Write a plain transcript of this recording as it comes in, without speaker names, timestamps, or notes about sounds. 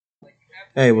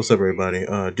Hey, what's up, everybody?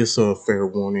 Just a fair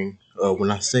warning. When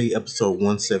I say episode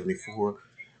 174,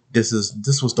 this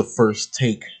was the first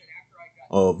take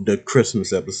of the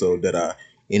Christmas episode that I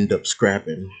end up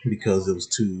scrapping because it was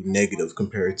too negative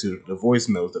compared to the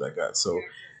voicemails that I got. So,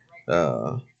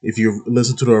 if you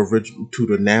listen to the original to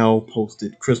the now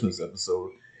posted Christmas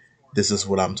episode, this is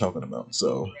what I'm talking about.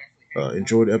 So,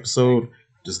 enjoy the episode.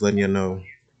 Just letting you know.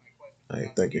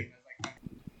 Hey, thank you.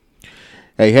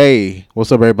 Hey,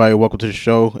 what's up, everybody? Welcome to the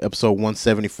show, episode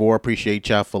 174. Appreciate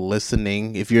y'all for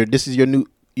listening. If you're this is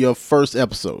your first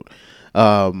episode,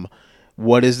 um,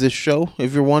 what is this show?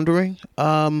 If you're wondering,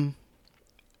 to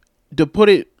put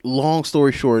it long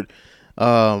story short,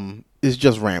 it's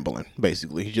just rambling,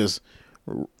 basically. Just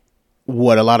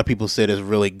what a lot of people said is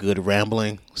really good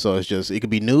rambling. So it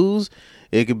could be news,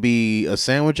 it could be a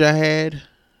sandwich I had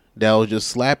that was just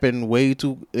slapping way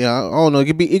too. I don't know. It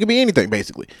could be anything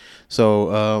basically.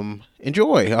 So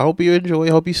enjoy. I hope you enjoy.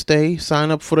 I hope you stay.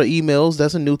 Sign up for the emails.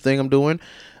 That's a new thing I'm doing.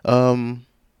 Um,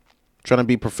 Trying to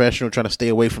be professional. Trying to stay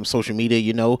away from social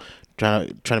media.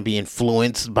 Trying to be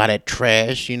influenced by that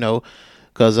trash.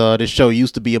 Because this show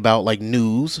used to be about like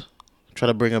news. Try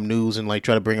to bring up news and like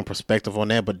try to bring a perspective on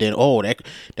that, but then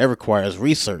that requires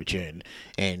research and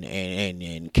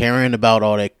caring about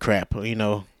all that crap.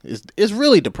 It's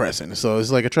really depressing. So it's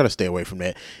like I try to stay away from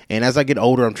that. And as I get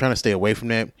older, I'm trying to stay away from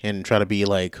that and try to be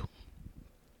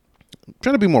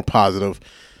more positive.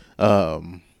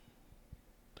 Um,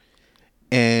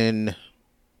 and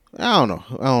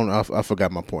I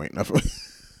forgot my point. I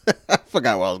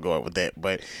forgot where I was going with that,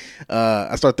 but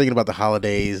I started thinking about the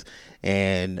holidays,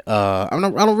 and I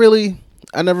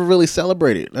never really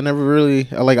celebrated. I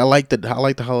like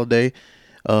the holiday,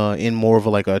 in more of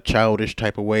like a childish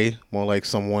type of way, more like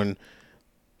someone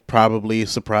probably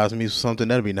surprised me with something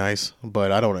that'd be nice,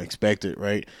 but I don't expect it,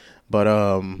 right? But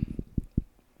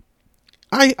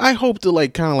I hope to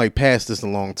like kind of like pass this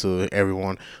along to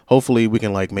everyone. Hopefully, we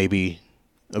can like maybe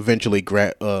eventually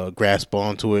grasp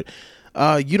onto it.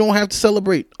 You don't have to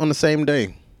celebrate on the same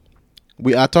day.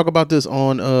 I talk about this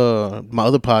on my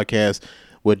other podcast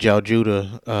with Jal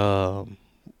Judah.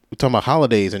 We talking about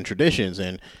holidays and traditions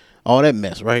and all that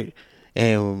mess, right?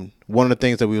 And one of the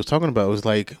things that we was talking about was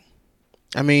like,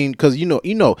 I mean, because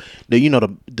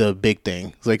the big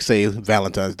thing, like say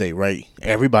Valentine's Day, right?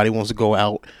 Everybody wants to go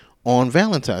out on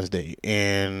Valentine's Day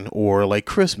and or like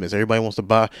Christmas. Everybody wants to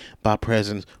buy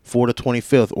presents for the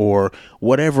 25th or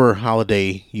whatever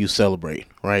holiday you celebrate,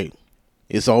 right?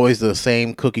 It's always the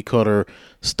same cookie cutter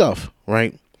stuff,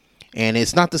 right? And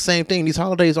it's not the same thing. These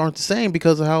holidays aren't the same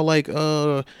because of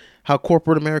how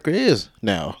corporate America is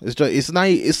now.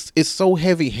 It's so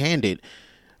heavy handed.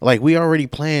 Like we already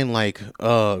playing like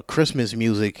Christmas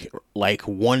music like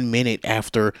 1 minute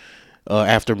after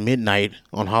midnight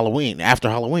on Halloween, after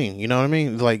Halloween. You know what I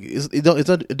mean? Like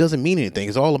it doesn't mean anything.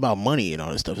 It's all about money and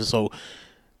all this stuff. So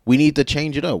we need to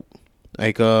change it up.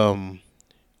 Like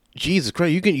Jesus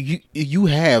Christ, you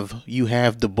have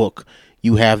the book,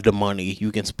 you have the money, you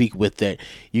can speak with that.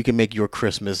 You can make your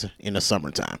Christmas in the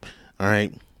summertime. All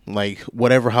right. Like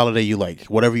whatever holiday you like,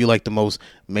 whatever you like the most,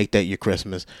 make that your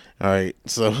Christmas. All right.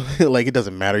 So like it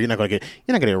doesn't matter. You're not gonna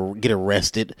get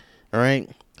arrested. All right.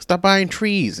 Stop buying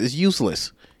trees. It's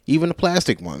useless. Even the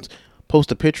plastic ones.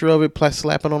 Post a picture of it,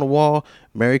 slap it on the wall.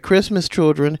 Merry Christmas,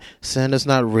 children. Santa's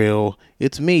not real.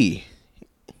 It's me.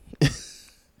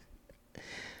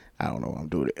 I don't know what I'm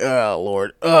doing. Oh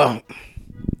Lord.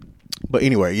 But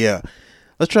anyway, yeah.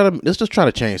 Let's just try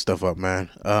to change stuff up, man.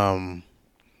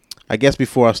 I guess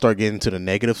before I start getting to the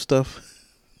negative stuff,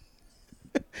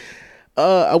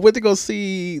 I went to go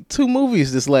see two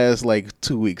movies this last like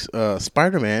 2 weeks.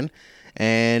 Spider-Man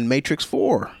and Matrix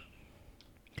 4.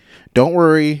 Don't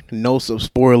worry, no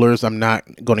spoilers. I'm not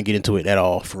gonna get into it at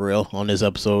all for real on this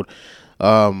episode.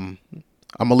 I'm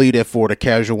gonna leave that for the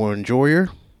casual enjoyer,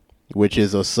 which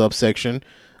is a subsection,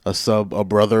 a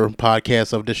brother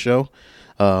podcast of the show.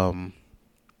 Um,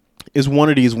 is one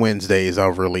of these Wednesdays I'll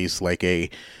release like a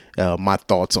my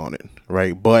thoughts on it,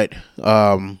 right? But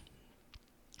I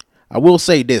will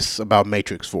say this about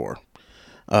Matrix 4.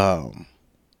 Um,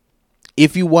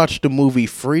 if you watch the movie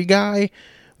Free Guy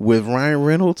with Ryan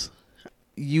Reynolds,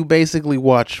 you basically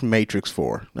watch Matrix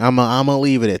 4. I'm gonna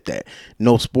leave it at that.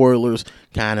 No spoilers.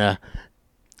 Kind of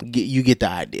you get the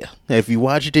idea. If you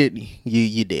watched it,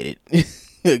 you did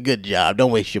it. Good job.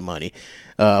 Don't waste your money.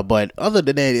 But other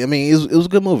than that, I mean, it was a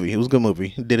good movie. It was a good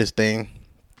movie. It did its thing.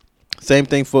 Same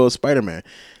thing for Spider-Man.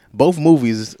 Both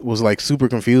movies was like super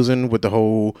confusing with the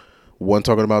whole one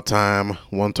talking about time,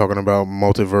 one talking about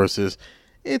multiverses.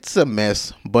 It's a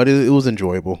mess, but it was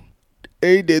enjoyable.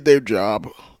 They did their job.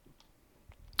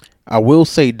 I will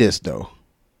say this though.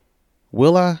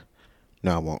 Will I?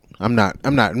 No, I won't. I'm not.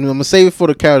 I'm not. I'm gonna save it for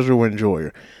the casual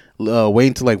enjoyer. Wait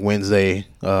until like Wednesday,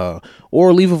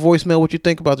 or leave a voicemail what you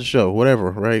think about the show,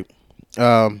 whatever. Right.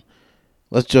 Um,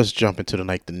 let's just jump into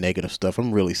the negative stuff.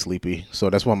 I'm really sleepy, so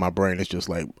that's why my brain is just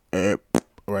like,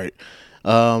 right.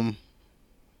 Um,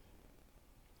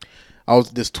 I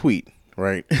was this tweet,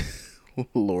 right?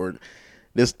 Lord,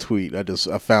 this tweet I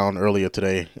found earlier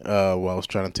today, while I was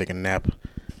trying to take a nap,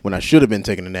 when I should have been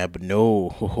taking a nap, but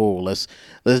no. Let's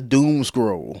doom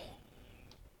scroll.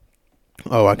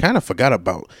 Oh, I kind of forgot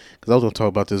about, because I was gonna talk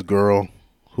about this girl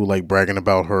who like bragging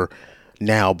about her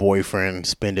now boyfriend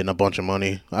spending a bunch of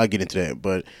money. I'll get into that,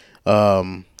 but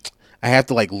um, I have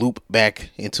to like loop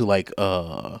back into like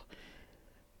an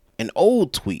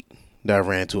old tweet that I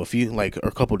ran into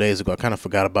a couple days ago. I kind of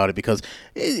forgot about it because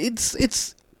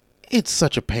it's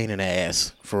such a pain in the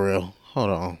ass for real. Hold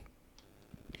on.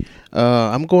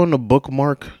 I'm going to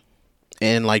bookmark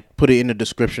and like put it in the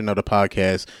description of the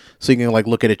podcast so you can like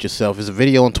look at it yourself. It's a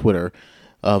video on Twitter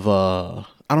of I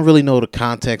don't really know the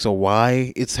context or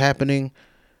why it's happening,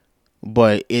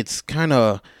 but it's kind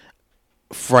of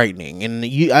frightening. And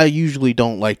I usually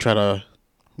don't like try to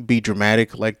be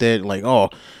dramatic like that. Like, oh,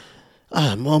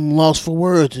 I'm lost for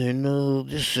words, and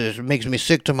makes me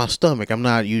sick to my stomach. I'm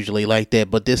not usually like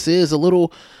that, but this is a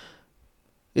little.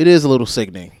 It is a little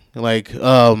sickening. Like, what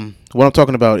I'm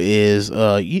talking about is,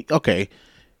 okay,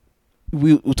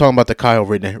 we're talking about the Kyle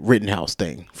Rittenhouse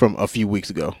thing from a few weeks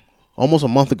ago, almost a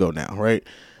month ago now, right?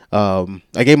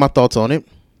 I gave my thoughts on it.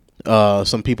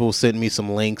 Some people sent me some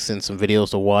links and some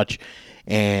videos to watch,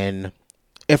 and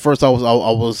at first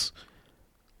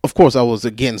of course, I was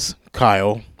against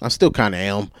Kyle. I still kind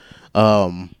of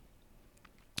am.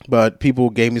 But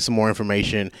people gave me some more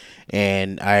information,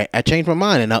 and I changed my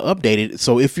mind and I updated.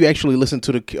 So if you actually listen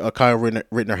to the Kyle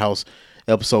Rittenhouse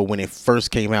episode when it first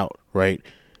came out, right,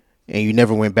 and you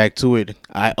never went back to it,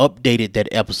 I updated that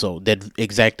episode, that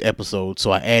exact episode. So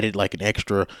I added like an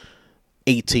extra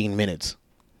 18 minutes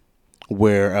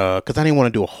where, because I didn't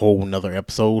want to do a whole nother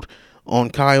episode on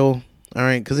Kyle, all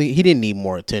right, because he didn't need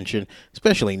more attention,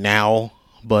 especially now.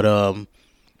 But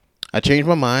I changed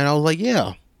my mind. I was like,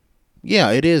 yeah,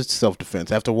 it is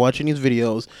self-defense. After watching these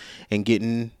videos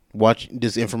and watch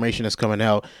this information that's coming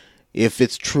out, if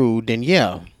it's true, then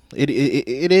yeah, it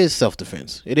is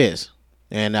self-defense. It is,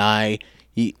 and I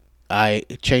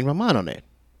changed my mind on that.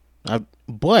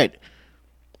 But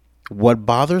what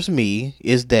bothers me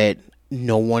is that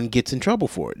no one gets in trouble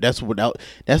for it. That's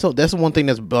the one thing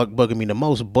that's bugging me the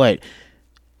most. But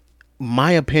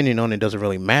my opinion on it doesn't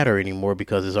really matter anymore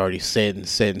because it's already set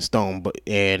in stone.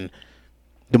 And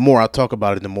the more I talk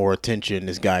about it, the more attention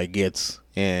this guy gets,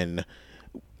 and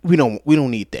we don't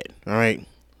need that. All right,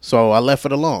 so I left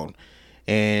it alone,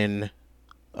 and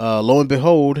lo and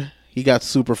behold, he got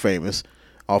super famous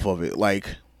off of it.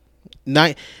 Like,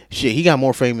 he got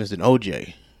more famous than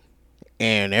OJ,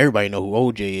 and everybody know who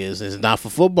OJ is. It's not for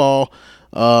football.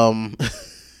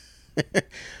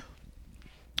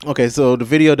 Okay, so the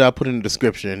video that I put in the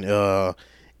description,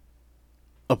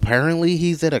 apparently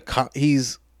he's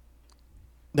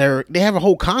they have a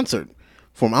whole concert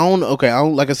for him.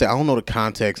 Like I said, I don't know the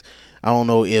context. I don't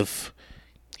know if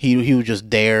he was just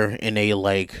there and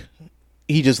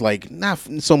he just like not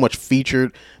so much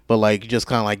featured, but like just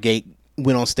kind of like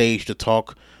went on stage to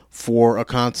talk for a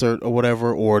concert or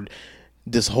whatever, or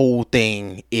this whole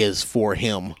thing is for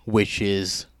him, which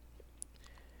is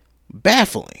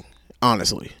baffling,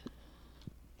 honestly.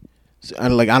 I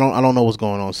don't know what's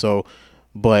going on. So,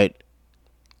 but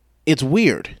it's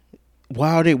weird.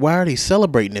 Why are they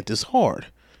celebrating it this hard?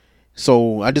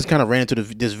 So I just kind of ran into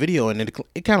this video, and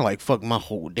it kind of like fucked my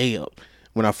whole day up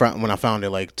when I found it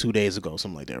like 2 days ago,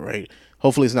 something like that, right?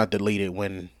 Hopefully it's not deleted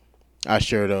when I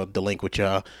share the link with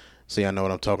y'all, so y'all know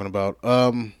what I'm talking about.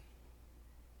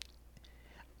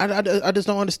 I just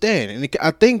don't understand, and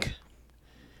I think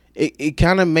it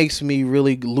kind of makes me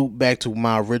really loop back to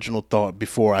my original thought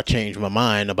before I changed my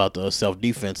mind about the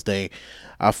self-defense thing.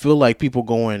 I feel like people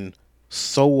going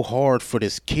so hard for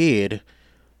this kid,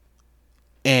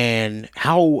 and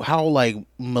how like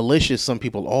malicious some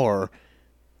people are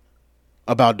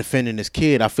about defending this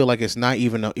kid. I feel like it's not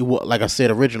even like I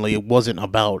said originally, it wasn't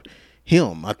about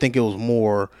him. I think it was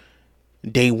more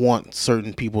they want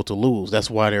certain people to lose. That's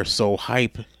why they're so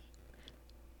hyped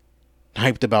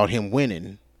about him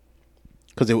winning,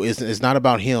 because it's not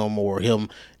about him or him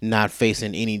not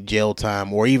facing any jail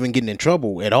time or even getting in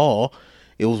trouble at all.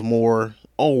 It was more,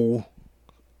 oh,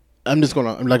 I'm just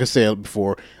gonna, like I said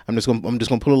before, I'm just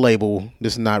gonna put a label.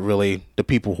 This is not really the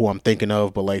people who I'm thinking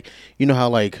of, but like, you know how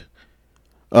like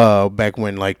back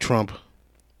when like Trump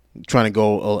trying to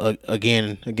go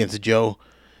again against Joe,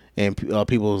 and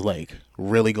people was like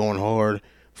really going hard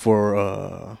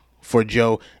for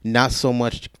Joe. Not so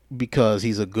much because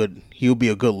he'll be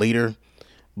a good leader,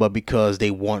 but because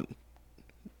they want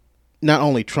not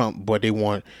only Trump, but they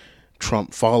want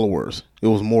Trump followers. It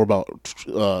was more about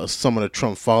some of the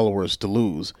Trump followers to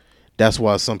lose. That's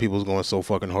why some people's going so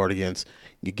fucking hard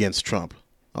against Trump,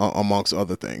 amongst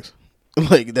other things.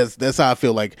 Like that's how I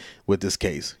feel like with this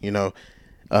case.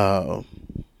 Uh,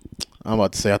 I'm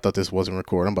about to say I thought this wasn't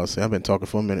recorded. I'm about to say I've been talking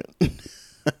for a minute.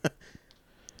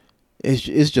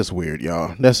 It's just weird,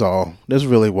 y'all. That's all. That's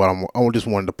really what I just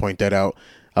wanted to point that out.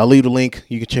 I'll leave the link.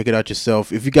 You can check it out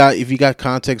yourself. If you got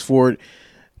context for it,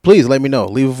 please let me know.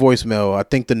 Leave a voicemail. I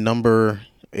think the number,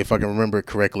 if I can remember it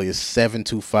correctly, is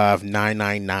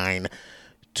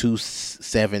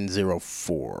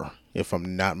 725-999-2704. If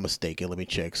I'm not mistaken, let me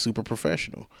check. Super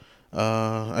professional.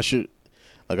 I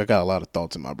got a lot of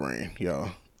thoughts in my brain,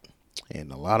 y'all,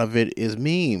 and a lot of it is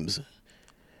memes.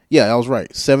 Yeah, I was right.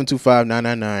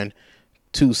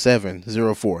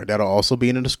 725-999-2704. That'll also be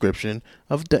in the description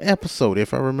of the episode,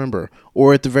 if I remember,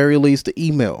 or at the very least, the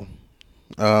email.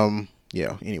 Yeah.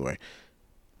 Anyway,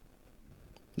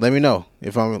 let me know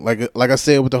if I'm like I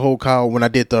said with the whole Kyle when I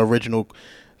did the original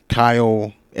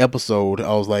Kyle episode.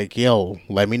 I was like, yo,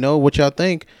 let me know what y'all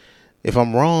think. If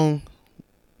I'm wrong,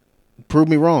 prove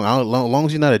me wrong. As long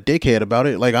as you're not a dickhead about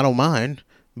it, like I don't mind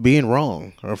being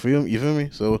wrong. Or you feel me?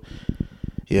 So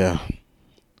yeah.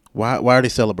 Why are they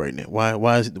celebrating it?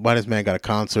 Why this man got a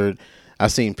concert? I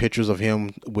seen pictures of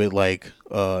him with like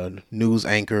news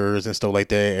anchors and stuff like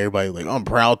that. Everybody like, I'm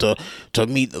proud to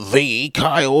meet the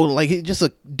Kyle. Like he's just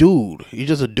a dude. He's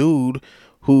just a dude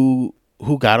who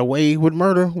got away with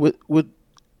murder with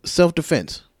self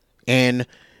defense. And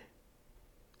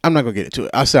I'm not gonna get into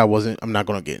it. I said I wasn't. I'm not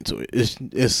gonna get into it.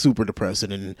 It's super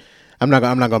depressing, and I'm not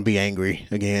gonna be angry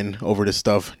again over this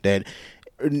stuff that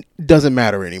doesn't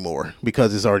matter anymore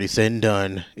because it's already said and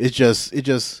done.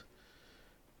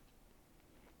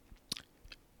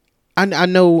 I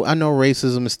know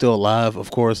racism is still alive,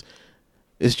 of course.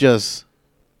 It's just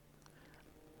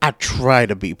I try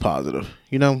to be positive,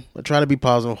 I try to be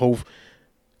positive, hope,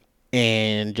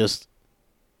 and just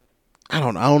I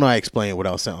don't know how to explain it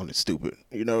without sounding stupid.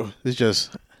 It's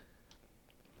just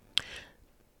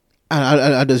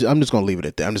I'm just gonna leave it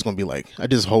at that. I'm just gonna be like, I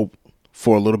just hope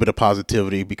for a little bit of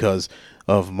positivity because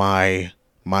of my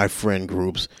friend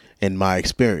groups and my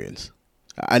experience.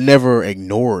 I never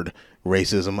ignored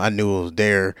racism. I knew it was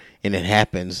there and it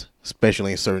happens,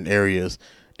 especially in certain areas.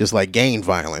 Just like gang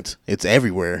violence, it's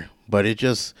everywhere, but you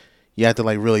have to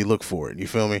like really look for it. You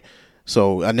feel me?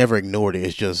 So I never ignored it.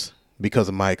 It's just because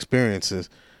of my experiences.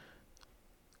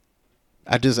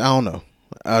 I don't know.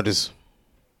 It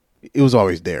was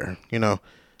always there.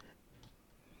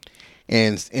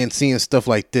 And seeing stuff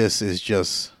like this is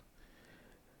just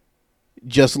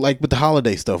like with the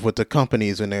holiday stuff with the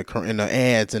companies and the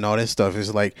ads and all that stuff.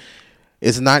 It's like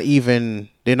it's not even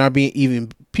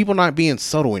people not being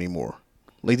subtle anymore.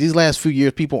 Like these last few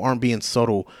years, people aren't being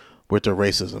subtle with their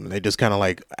racism. They just kind of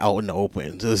like out in the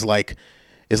open. It's like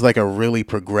a really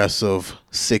progressive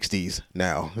 60s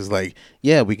now. It's like,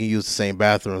 yeah, we can use the same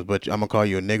bathrooms, but I'm gonna call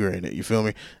you a nigger in it. You feel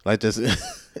me? Like this.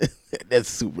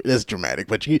 That's dramatic,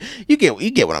 but you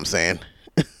get what I'm saying.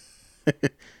 I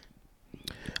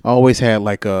always had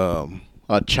like a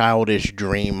childish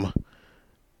dream,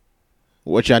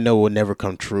 which I know will never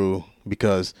come true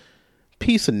because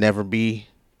peace would never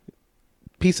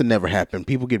happen.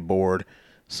 People get bored,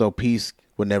 so peace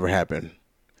would never happen.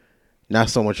 Not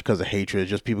so much because of hatred,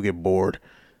 just people get bored.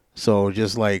 So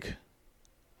just like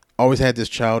always had this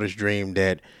childish dream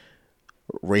that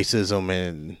racism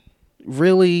and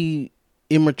really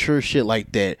immature shit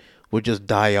like that would just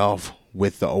die off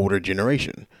with the older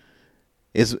generation.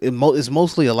 It's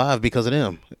mostly alive because of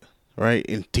them, right?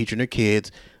 And teaching their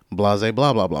kids, blase,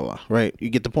 blah, blah, blah, blah, right? You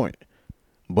get the point.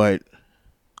 But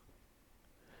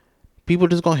people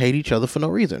just gonna hate each other for no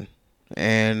reason.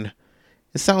 And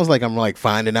it sounds like I'm like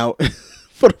finding out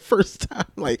for the first time.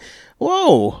 Like,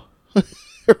 whoa,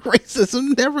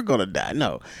 racism never gonna die.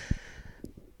 No,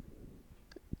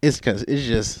 it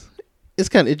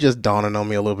just dawning on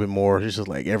me a little bit more. It's just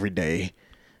like every day,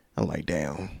 I'm like,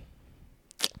 damn,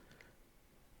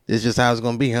 it's just how it's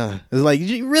gonna be, huh? It's like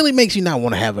it really makes you not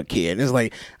want to have a kid. It's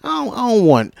like I don't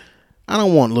want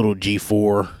little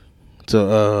G4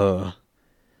 to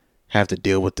have to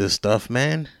deal with this stuff,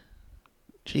 man.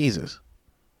 Jesus.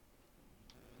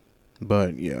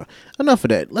 But yeah, enough of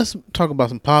that. Let's talk about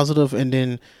some positive and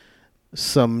then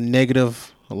some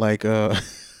negative, like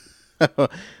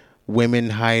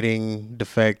women hiding the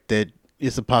fact that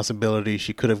it's a possibility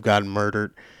she could have gotten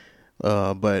murdered,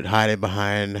 but hide it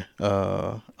behind,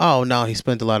 oh no, he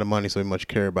spent a lot of money, so he much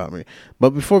care about me. But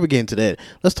before we get into that,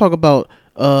 let's talk about,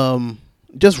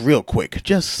 just real quick,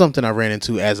 just something I ran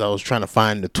into as I was trying to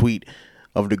find the tweet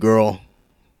of the girl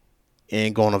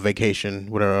and going on vacation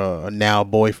with her now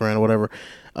boyfriend or whatever.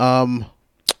 Um,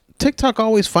 TikTok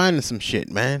always finding some shit,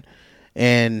 man.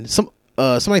 And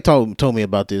somebody told me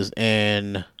about this,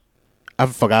 and I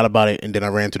forgot about it, and then I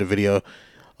ran to the video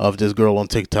of this girl on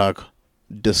TikTok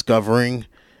discovering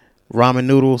ramen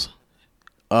noodles.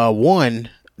 One,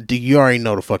 do you already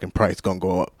know the fucking price gonna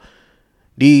go up?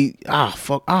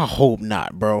 I hope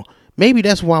not, bro. Maybe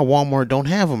that's why Walmart don't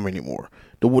have them anymore.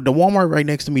 The Walmart right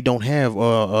next to me don't have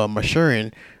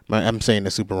Maturin. I'm saying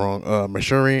that super wrong.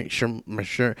 Maturin,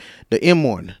 the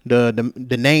M1,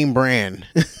 the name brand,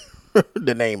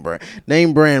 the name brand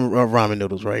ramen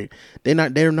noodles. Right? They're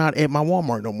not at my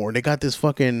Walmart no more. They got this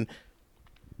fucking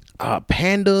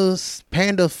panda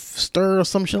stir or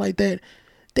some shit like that.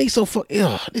 They so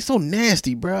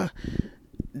nasty, bruh.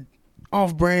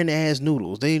 Off brand ass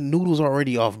noodles. They noodles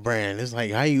already off brand. It's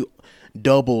like how you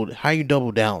double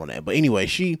down on that. But anyway,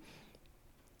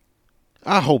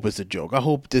 I hope it's a joke. I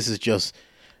hope this is just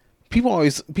people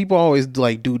always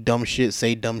like do dumb shit,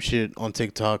 say dumb shit on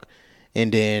TikTok,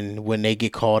 and then when they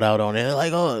get called out on it, they're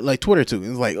like, oh, like Twitter too.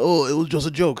 It's like, oh, it was just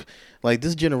a joke. Like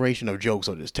this generation of jokes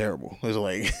are just terrible. It's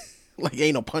like like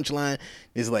ain't no punchline.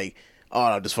 It's like, oh,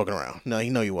 I'm just fucking around. No,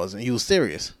 he wasn't. He was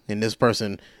serious. And this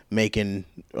person making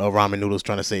ramen noodles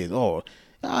trying to say, oh,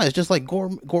 it's just like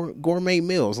gourmet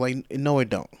meals. Like, no, it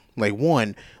don't. Like,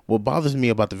 one, what bothers me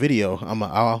about the video,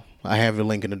 I have a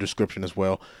link in the description as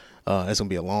well. It's gonna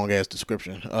be a long ass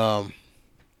description.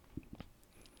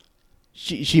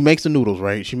 She makes the noodles,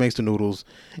 right? She makes the noodles,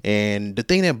 and the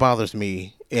thing that bothers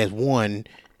me is, one,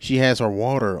 she has her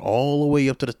water all the way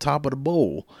up to the top of the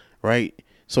bowl, right?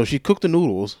 So she cooked the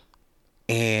noodles,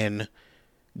 and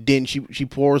then she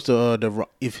pours the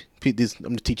if this,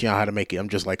 I'm teaching y'all how to make it. I'm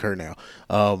just like her now.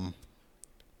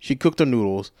 She cooked the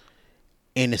noodles,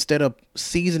 and instead of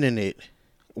seasoning it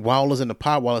while it's in the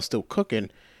pot while it's still cooking,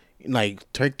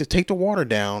 like take the water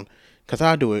down, cause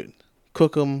I do it.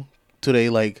 Cook them till they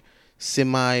like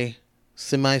semi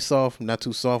soft, not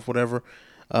too soft, whatever.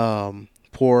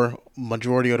 Pour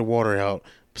majority of the water out,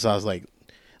 besides like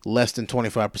less than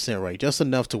 25%, right? Just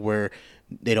enough to where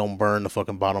they don't burn the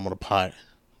fucking bottom of the pot.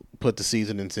 Put the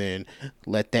seasonings in,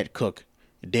 let that cook.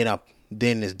 Then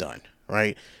it's done,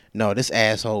 right? No, this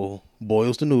asshole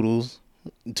boils the noodles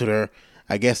to their,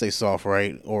 I guess they soft,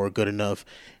 right, or good enough.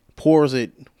 Pours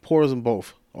them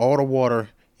both, all the water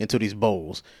into these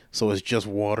bowls, so it's just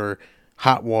water,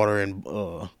 hot water, and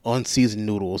unseasoned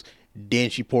noodles.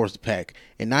 Then she pours the pack,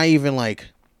 and not even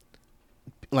like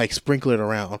sprinkle it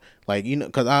around, like, you know,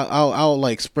 because I'll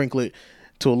like sprinkle it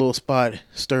to a little spot,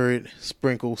 stir it,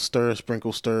 sprinkle, stir,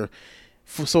 sprinkle, stir.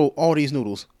 So all these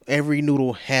noodles, every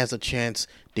noodle has a chance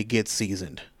to get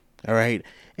seasoned. All right,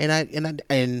 and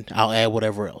I'll add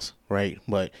whatever else, right?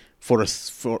 But for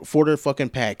the fucking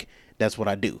pack, that's what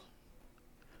I do.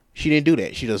 She didn't do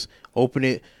that. She just opened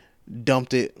it,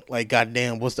 dumped it, like,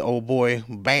 goddamn, what's the old boy?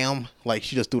 Bam! Like,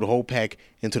 she just threw the whole pack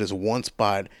into this one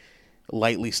spot,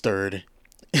 lightly stirred.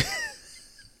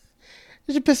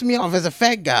 This shit pissed me off as a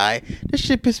fat guy. This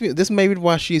shit pissed me off. This may be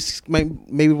why she's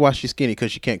skinny,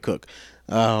 because she can't cook.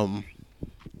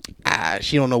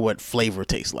 She don't know what flavor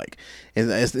tastes like.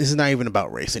 It's not even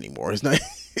about race anymore. It's not.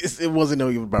 It wasn't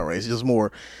even about race. It's just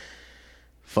more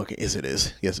fucking. Yes, it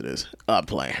is. Yes, it is. I'm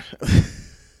playing.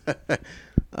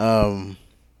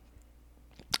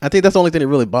 I think that's the only thing that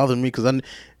really bothers me, because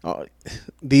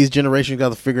these generations got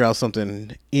to figure out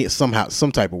something somehow,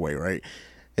 some type of way, right?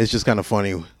 It's just kind of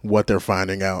funny what they're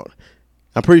finding out.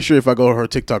 I'm pretty sure if I go to her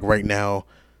TikTok right now,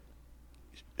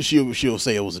 she'll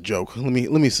say it was a joke. Let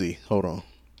me see. Hold on.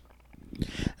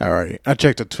 All right, I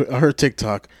checked her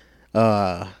TikTok.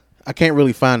 I can't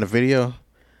really find the video,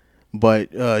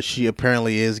 but she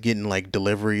apparently is getting like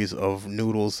deliveries of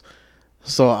noodles.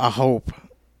 So I hope.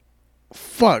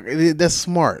 Fuck, that's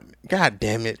smart. God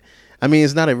damn it. I mean,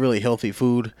 it's not a really healthy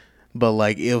food, but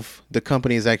like if the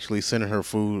company is actually sending her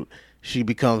food, she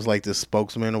becomes like this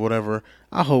spokesman or whatever.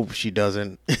 I hope she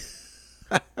doesn't.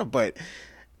 But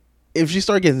if she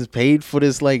start getting paid for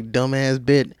this like dumbass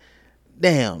bit,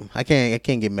 damn, I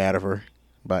can't get mad at her.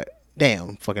 But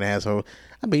damn, fucking asshole.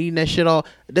 I've been eating that shit all.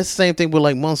 That's the same thing with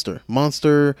like Monster,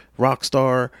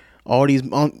 Rockstar, all these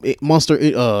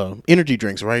Monster energy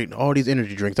drinks, right? All these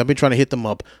energy drinks. I've been trying to hit them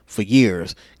up for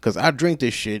years because I drink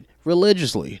this shit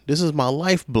religiously. This is my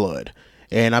lifeblood,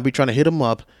 and I be trying to hit them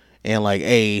up. and like,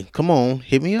 hey, come on,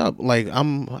 hit me up. Like,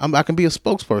 I can be a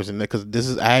spokesperson because this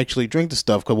is I actually drink the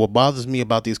stuff. Because what bothers me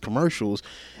about these commercials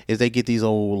is they get these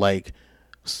old like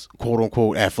quote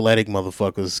unquote athletic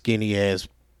motherfuckers, skinny ass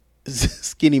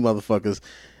skinny motherfuckers,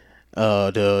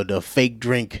 the fake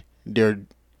drink their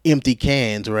empty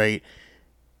cans, right,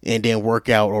 and then work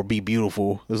out or be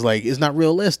beautiful. It's like it's not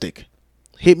realistic.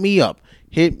 Hit me up.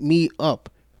 Hit me up.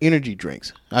 Energy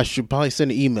drinks. I should probably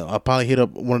send an email. I'll probably hit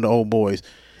up one of the old boys.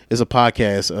 It's a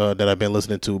podcast that I've been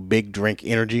listening to, Big Drink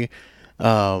Energy,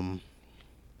 um,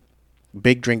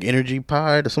 Big Drink Energy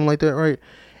Pod or something like that, right?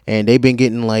 And they've been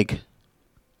getting like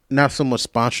not so much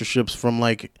sponsorships from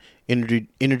like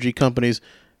energy companies,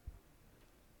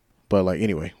 but like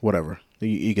anyway, whatever.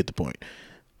 You get the point.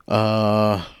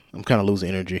 I'm kind of losing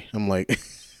energy. I'm like,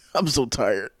 I'm so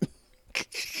tired.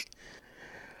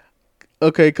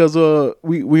 Okay, cause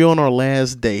we on our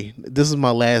last day. This is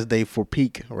my last day for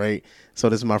peak, right? So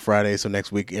this is my Friday. So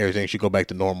next week everything should go back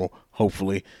to normal,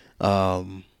 hopefully.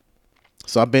 Um,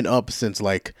 so I've been up since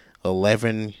like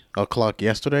 11 o'clock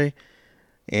yesterday,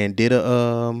 and did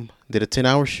a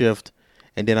 10-hour shift,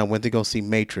 and then I went to go see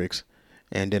Matrix,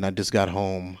 and then I just got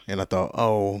home, and I thought,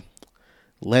 oh,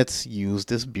 let's use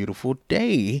this beautiful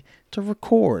day to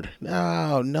record.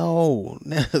 Oh no,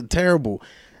 terrible.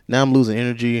 Now I'm losing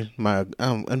energy.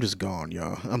 I'm just gone,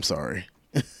 y'all. I'm sorry.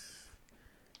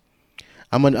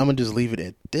 I'm gonna just leave it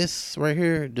at this right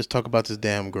here. Just talk about this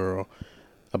damn girl,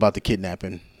 about the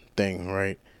kidnapping thing,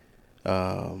 right?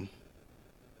 Um,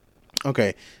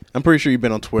 okay, I'm pretty sure you've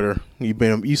been on Twitter.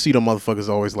 You see the motherfuckers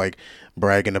always like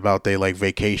bragging about they like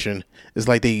vacation. It's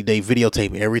like they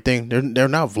videotape everything. They're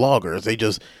not vloggers. They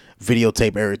just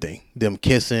videotape everything. Them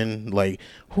kissing. Like,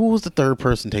 who was the third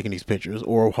person taking these pictures?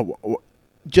 Or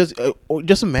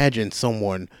just imagine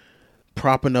someone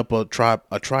propping up a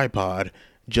tripod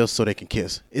just so they can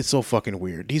kiss. It's so fucking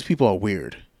weird. These people are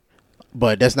weird.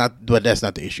 But that's not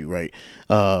the issue, right?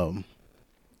 Um,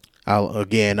 I'll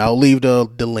leave the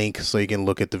link so you can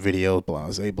look at the video.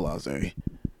 Blase blase.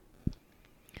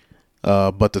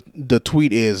 But the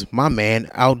tweet is, my man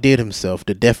outdid himself.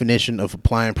 The definition of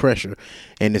applying pressure,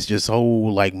 and it's just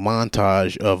whole like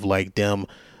montage of like them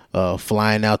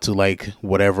flying out to like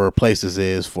whatever places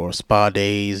is for spa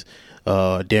days,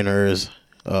 dinners,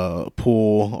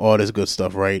 pool, all this good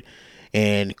stuff, right?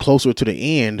 And closer to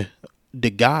the end, the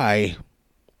guy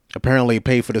apparently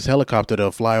paid for this helicopter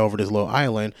to fly over this little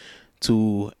island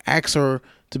to ask her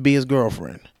to be his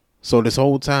girlfriend. So this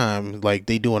whole time, like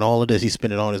they doing all of this, he's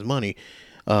spending all his money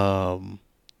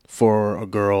for a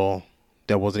girl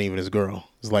that wasn't even his girl.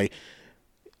 It's like,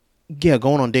 yeah,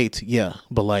 going on dates, yeah,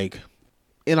 but like,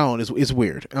 it's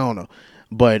weird. I don't know,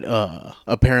 but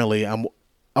apparently I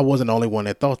wasn't the only one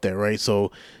that thought that, right?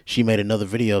 So she made another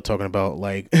video talking about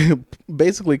like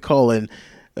basically calling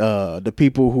the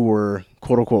people who were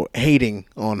quote unquote hating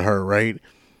on her, right?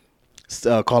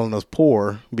 Calling us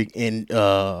poor and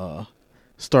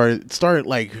started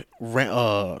like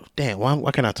damn,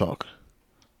 why can't I talk?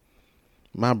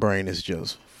 My brain is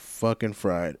just fucking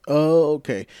fried. Oh,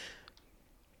 okay.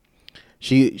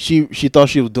 She thought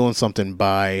she was doing something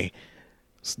by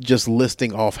just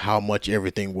listing off how much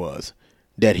everything was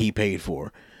that he paid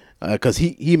for. Because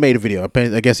he made a video.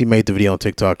 I guess he made the video on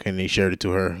TikTok and he shared it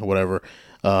to her, whatever.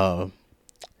 Uh,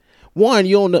 One,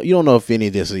 you don't know if any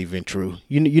of this is even true.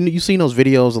 You seen those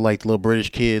videos of like little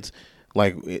British kids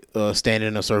like standing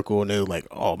in a circle and they're like,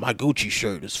 oh, my Gucci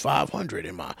shirt is 500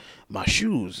 and my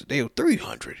shoes they were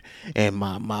 300 and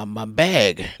my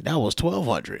bag that was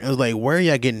 1200. It was like, where are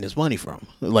y'all getting this money from?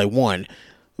 Like, one,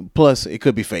 plus it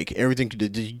could be fake. Everything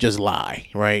could just lie,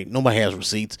 right? Nobody has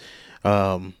receipts.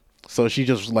 So she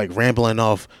just like rambling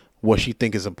off what she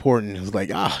think is important. It's like,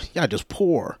 y'all just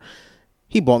poor.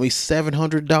 He bought me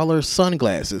 $700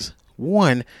 sunglasses.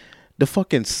 One, the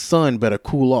fucking sun better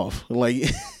cool off. Like,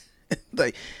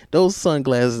 like those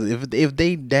sunglasses, if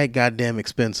they that goddamn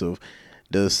expensive,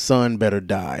 the sun better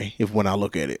die. If when I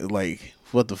look at it, like,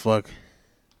 what the fuck?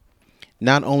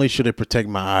 Not only should it protect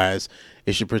my eyes,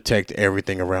 it should protect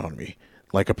everything around me,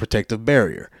 like a protective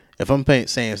barrier. If I'm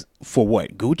saying for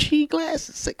what, Gucci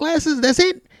glasses, that's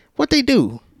it. What they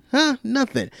do? Huh?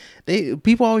 Nothing.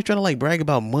 People always try to like brag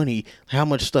about money, how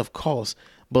much stuff costs,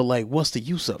 but like, what's the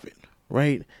use of it,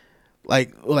 right?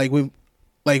 Like when,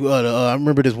 I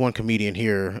remember this one comedian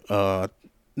here,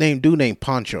 named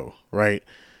Poncho, right?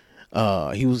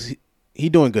 He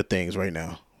doing good things right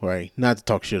now, right? Not to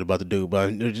talk shit about the dude, but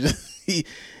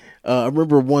I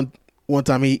remember one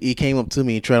time he came up to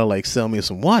me and tried to like sell me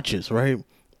some watches, right?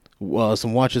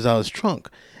 Some watches out of his trunk,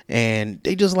 and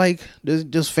they just like they're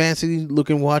just fancy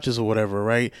looking watches or whatever,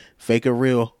 right? Fake or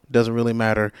real, doesn't really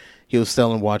matter. he was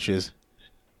selling watches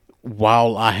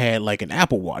while I had like an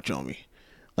Apple Watch on me.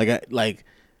 I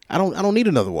don't need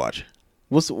another watch.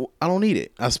 I don't need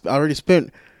it. I already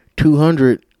spent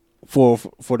 200 for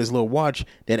this little watch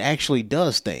that actually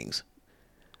does things.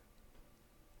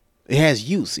 It has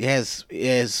use. It has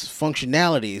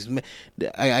functionalities.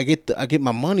 I get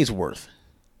my money's worth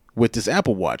with this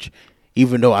Apple Watch,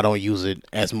 even though I don't use it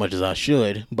as much as I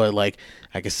should. But like,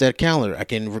 I can set a calendar. I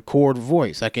can record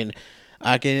voice. I can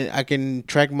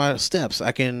track my steps.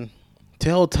 I can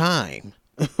tell time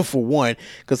for one,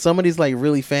 because some of these like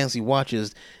really fancy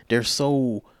watches, they're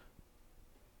so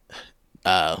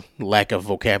lack of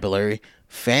vocabulary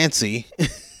fancy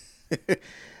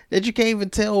that you can't even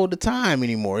tell the time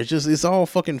anymore. It's all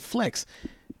fucking flex.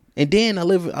 And then I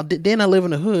live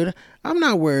in the hood. I'm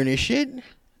not wearing this shit.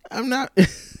 I'm not.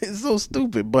 It's so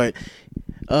stupid. But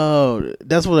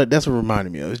that's what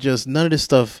reminded me of. It's just none of this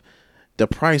stuff. The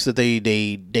price that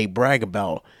they brag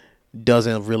about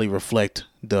doesn't really reflect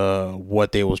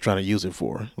what they was trying to use it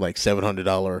for. Like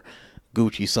 $700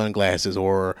 Gucci sunglasses,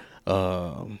 or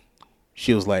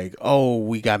she was like, "Oh,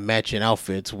 we got matching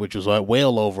outfits," which was like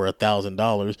well over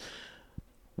 $1,000.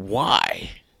 Why?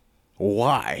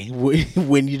 Why?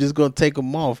 When you just gonna take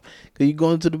them off because you're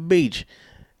going to the beach?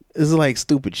 It's like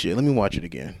stupid shit. Let me watch it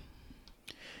again.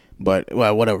 But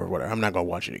well, whatever. I'm not gonna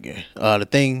watch it again. The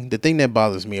thing that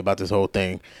bothers me about this whole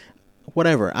thing,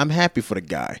 whatever. I'm happy for the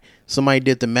guy. Somebody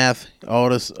did the math. All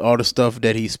the stuff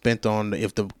that he spent on,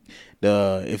 if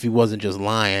he wasn't just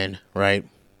lying, right?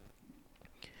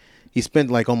 He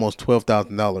spent like almost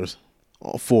 $12,000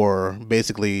 for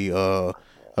basically a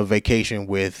vacation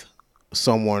with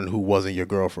someone who wasn't your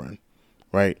girlfriend,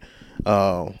 right?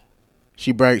 Uh,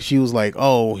 she bragged. She was like,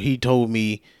 "Oh, he told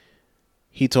me.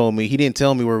 He told me he didn't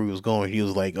tell me where he was going. He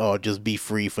was like, oh, just be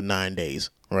free for 9 days,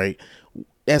 right?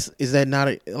 Is that not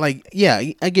like, yeah,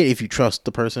 I get if you trust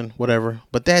the person, whatever,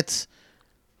 but that's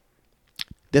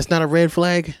not a red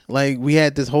flag. Like, we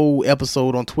had this whole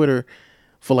episode on Twitter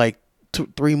for like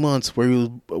 3 months where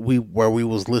we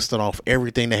was listing off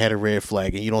everything that had a red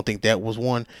flag, and you don't think that was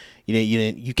one?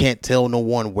 You can't tell no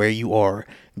one where you are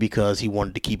because he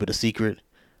wanted to keep it a secret.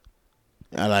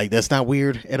 Like, that's not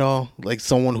weird at all. Like,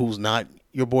 someone who's not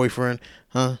your boyfriend,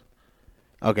 huh?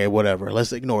 Okay, whatever.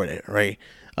 Let's ignore that, right?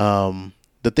 The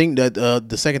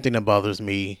second thing that bothers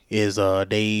me is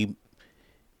they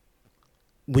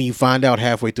when you find out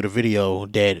halfway through the video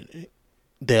that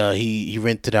he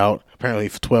rented out apparently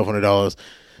for $1,200,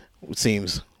 which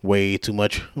seems way too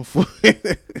much.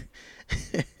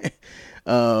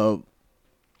 uh,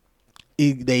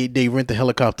 they rent the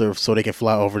helicopter so they can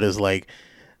fly over this like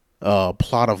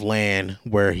plot of land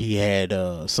where he had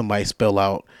somebody spell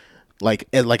out like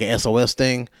an SOS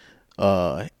thing.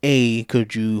 Would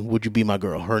you be my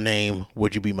girl? Her name,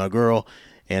 would you be my girl?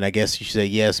 And I guess she said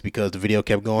yes because the video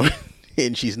kept going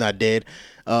and she's not dead.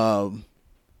 That's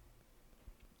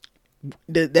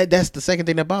the second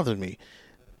thing that bothers me.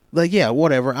 Like, yeah,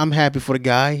 whatever. I'm happy for the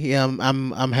guy. Yeah,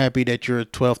 I'm happy that your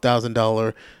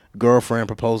 $12,000 girlfriend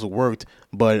proposal worked,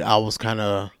 but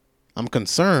I'm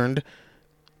concerned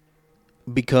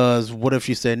because what if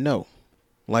she said no?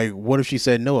 Like, what if she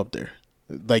said no up there?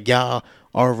 Like, y'all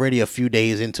already a few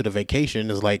days into the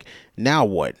vacation. Is like, now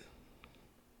what?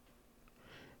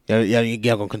 Y'all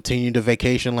gonna continue the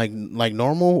vacation like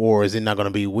normal, or is it not gonna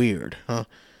be weird? Huh?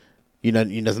 You're not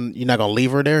gonna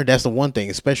leave her there. That's the one thing.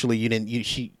 Especially you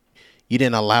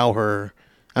didn't allow her.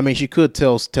 I mean, she could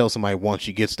tell somebody once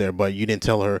she gets there, but you didn't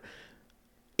tell her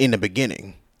in the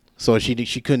beginning. So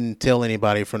she couldn't tell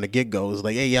anybody from the get go. It's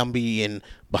like, hey, I'm be in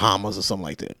Bahamas or something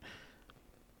like that.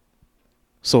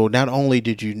 So not only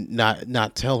did you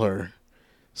not tell her,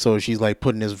 so she's like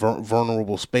put in this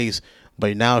vulnerable space,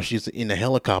 but now she's in a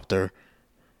helicopter,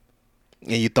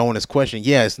 and you throwing this question.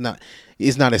 Yeah, it's not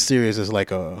as serious as like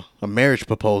a marriage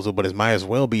proposal, but it might as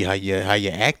well be how you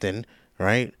acting,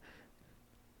 right?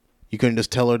 You couldn't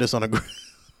just tell her this on a.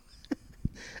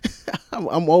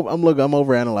 I'm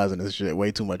overanalyzing this shit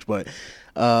way too much, but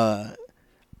I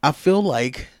feel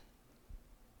like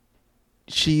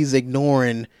she's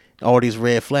ignoring all these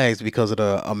red flags because of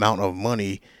the amount of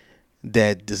money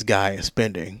that this guy is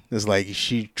spending. It's like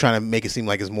she trying to make it seem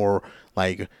like it's more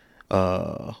like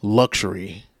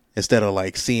luxury instead of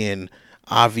like seeing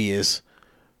obvious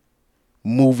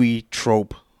movie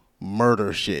trope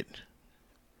murder shit,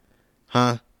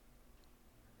 huh?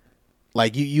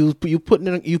 Like you put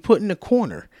in a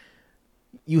corner.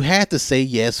 You had to say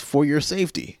yes for your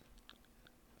safety.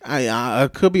 I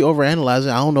could be overanalyzing.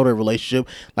 I don't know their relationship.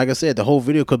 Like I said, the whole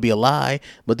video could be a lie,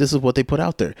 but this is what they put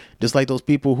out there. Just like those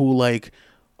people who like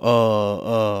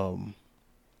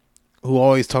who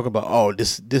always talk about, oh,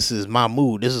 this is my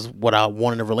mood, this is what I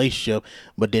want in a relationship,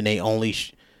 but then they only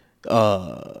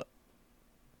uh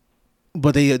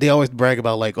but they always brag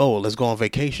about like, oh, let's go on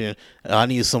vacation. I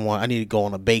need to go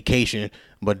on a vacation,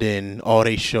 but then all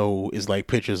they show is like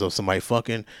pictures of somebody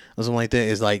fucking or something like that.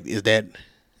 It's like, is that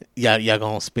y'all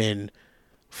gonna spend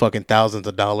fucking thousands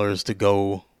of dollars to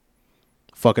go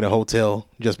fucking a hotel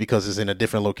just because it's in a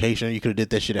different location? You could have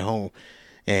did that shit at home.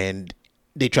 And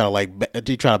they try to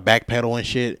backpedal and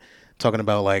shit, talking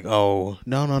about like, oh,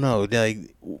 no, like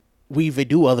we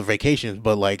do other vacations,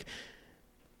 but like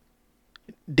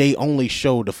they only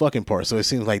show the fucking part, so it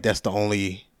seems like that's the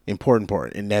only important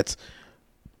part, and that's,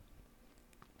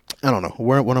 I don't know,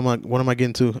 what am I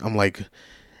getting to? I'm like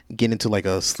getting into like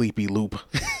a sleepy loop.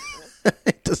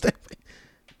 Does that?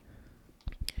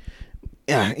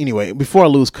 Yeah. Anyway, before I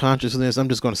lose consciousness, I'm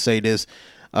just gonna say this.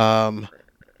 Um,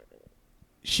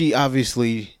 she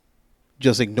obviously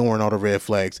just ignoring all the red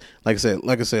flags. Like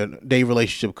I said, their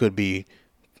relationship could be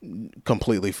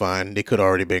completely fine. They could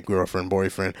already been girlfriend,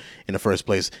 boyfriend in the first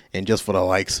place, and just for the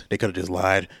likes, they could have just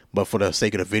lied. But for the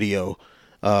sake of the video,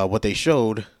 what they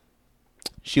showed,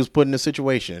 she was put in a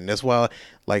situation. That's why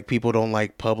like people don't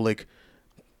like public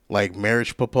like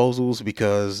marriage proposals,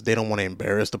 because they don't want to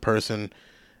embarrass the person.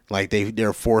 Like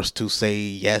they're forced to say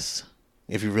yes.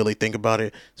 If you really think about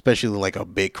it, especially like a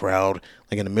big crowd,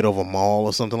 like in the middle of a mall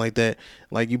or something like that,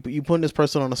 like you putting this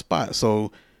person on the spot.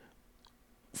 So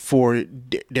for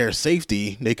their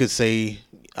safety, they could say,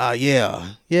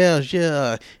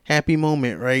 yeah, happy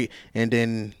moment, right? And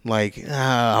then like,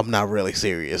 I'm not really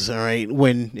serious, all right?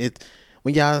 When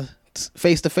y'all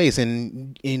face to face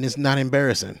and it's not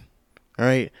embarrassing, all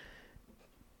right?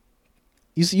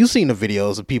 You seen the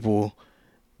videos of people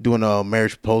doing a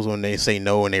marriage proposal and they say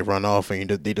no and they run off and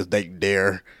they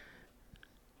dare.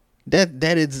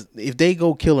 That is, if they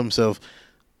go kill themselves,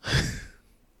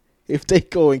 if they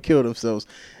go and kill themselves,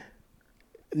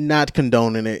 not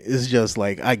condoning it. It's just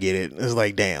like, I get it. It's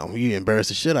like, damn, you embarrassed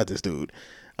the shit out this dude.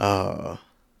 Uh,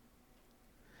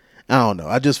 I don't know.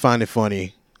 I just find it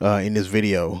funny in this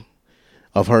video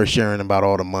of her sharing about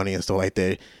all the money and stuff like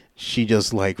that. She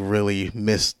just like really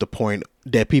missed the point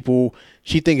that people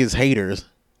she think is haters.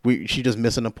 She just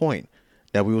missing the point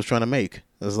that we was trying to make.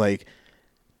 It's like,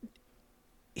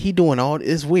 he doing all,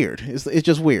 it's weird. It's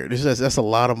just weird. It's just, that's a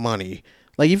lot of money.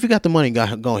 Like, if you got the money,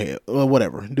 go ahead.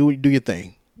 Whatever. Do your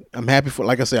thing. I'm happy for,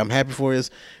 like I said, I'm happy for his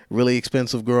really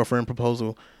expensive girlfriend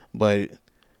proposal, but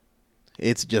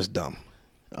it's just dumb.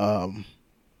 Um,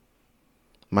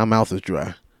 my mouth is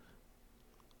dry.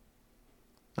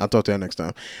 I'll talk to you next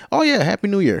time. Oh yeah, Happy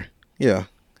New Year. Yeah,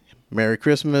 Merry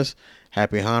Christmas,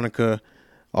 Happy Hanukkah,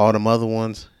 all them other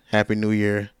ones. Happy New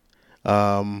Year.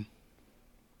 Um,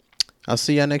 I'll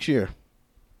see y'all next year.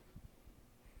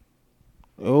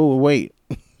 Oh wait,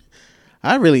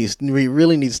 I really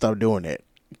need to stop doing that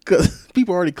because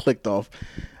people already clicked off.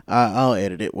 I'll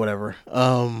edit it, whatever.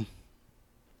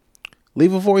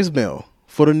 Leave a voicemail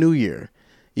for the new year.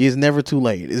 It's never too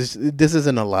late. This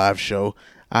isn't a live show.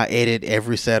 I edit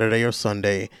every Saturday or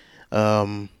Sunday.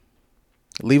 Um,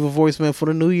 Leave a voicemail for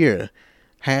the new year.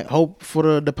 Hope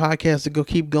for the podcast to go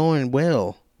keep going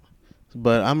well.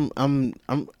 But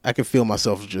I can feel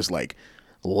myself just like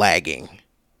lagging.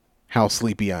 How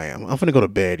sleepy I am. I'm finna go to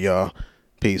bed, y'all.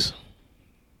 Peace.